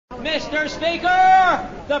Mr. Speaker,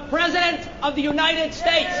 the President of the United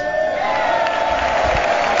States.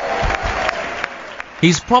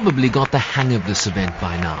 He's probably got the hang of this event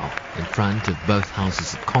by now, in front of both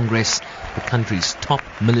houses of Congress, the country's top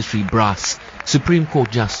military brass, Supreme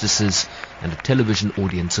Court justices, and a television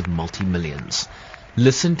audience of multi-millions.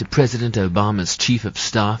 Listen to President Obama's Chief of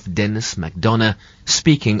Staff, Dennis McDonough,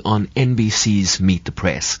 speaking on NBC's Meet the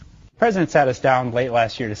Press. The President sat us down late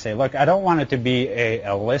last year to say, look, I don't want it to be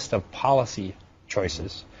a list of policy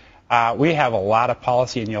choices. We have a lot of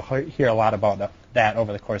policy, and you'll hear a lot about that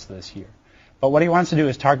over the course of this year. But what he wants to do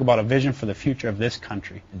is talk about a vision for the future of this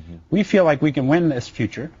country. We feel like we can win this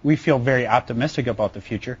future. We feel very optimistic about the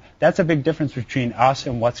future. That's a big difference between us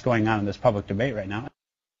and what's going on in this public debate right now.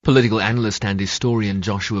 Political analyst and historian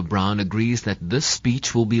Joshua Brown agrees that this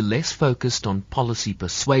speech will be less focused on policy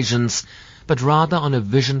persuasions, but rather on a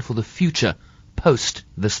vision for the future post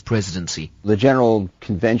this presidency. The general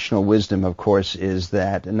conventional wisdom, of course, is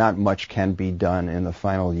that not much can be done in the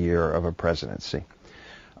final year of a presidency.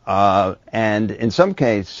 And in some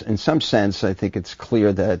sense, I think it's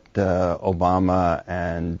clear that Obama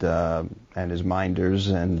and his minders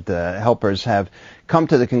and helpers have come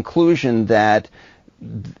to the conclusion that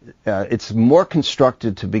it's more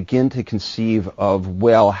constructive to begin to conceive of,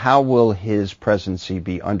 well, how will his presidency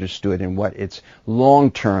be understood and what its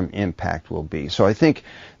long-term impact will be. So I think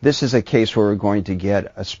this is a case where we're going to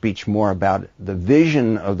get a speech more about the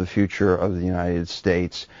vision of the future of the United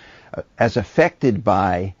States as affected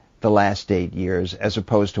by the last 8 years, as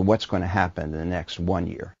opposed to what's going to happen in the next 1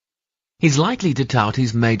 year. He's likely to tout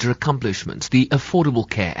his major accomplishments, the Affordable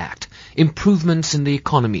Care Act, improvements in the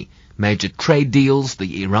economy, major trade deals,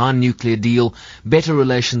 the Iran nuclear deal, better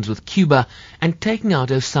relations with Cuba, and taking out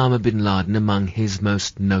Osama bin Laden among his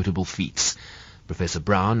most notable feats. Professor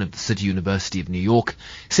Brown of the City University of New York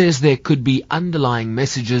says there could be underlying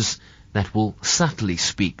messages that will subtly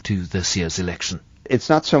speak to this year's election. It's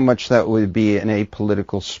not so much that it would be an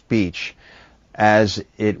apolitical speech as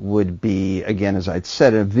it would be, again, as I'd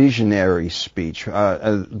said, a visionary speech.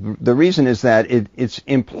 The reason is that it's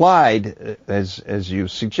implied, as you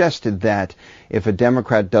suggested, that if a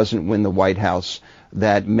Democrat doesn't win the White House,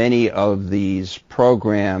 that many of these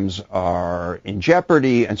programs are in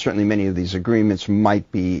jeopardy, and certainly many of these agreements might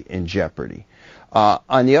be in jeopardy.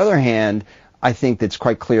 On the other hand, I think it's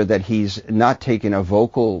quite clear that he's not taken a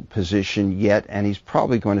vocal position yet, and he's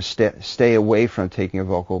probably going to stay away from taking a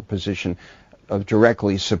vocal position of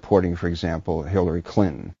directly supporting, for example, Hillary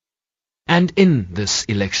Clinton. And in this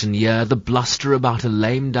election year, the bluster about a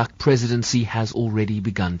lame duck presidency has already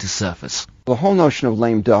begun to surface. The whole notion of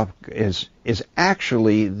lame duck is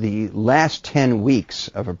actually the last 10 weeks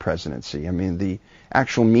of a presidency. I mean, the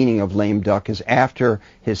actual meaning of lame duck is after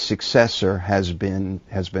his successor has been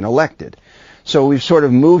elected. So we've sort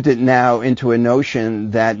of moved it now into a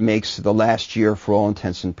notion that makes the last year, for all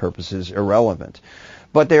intents and purposes, irrelevant.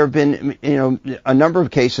 But there have been, a number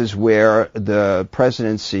of cases where the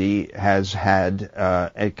presidency has had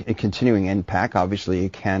a continuing impact. Obviously,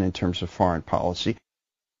 it can in terms of foreign policy.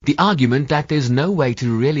 The argument that there's no way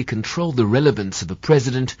to really control the relevance of a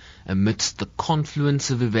president amidst the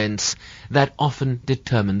confluence of events that often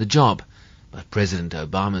determine the job. But President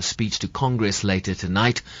Obama's speech to Congress later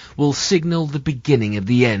tonight will signal the beginning of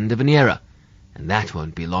the end of an era. And that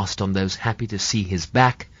won't be lost on those happy to see his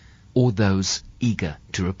back or those eager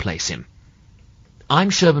to replace him. I'm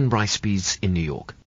Sherman Bryce-Pease in New York.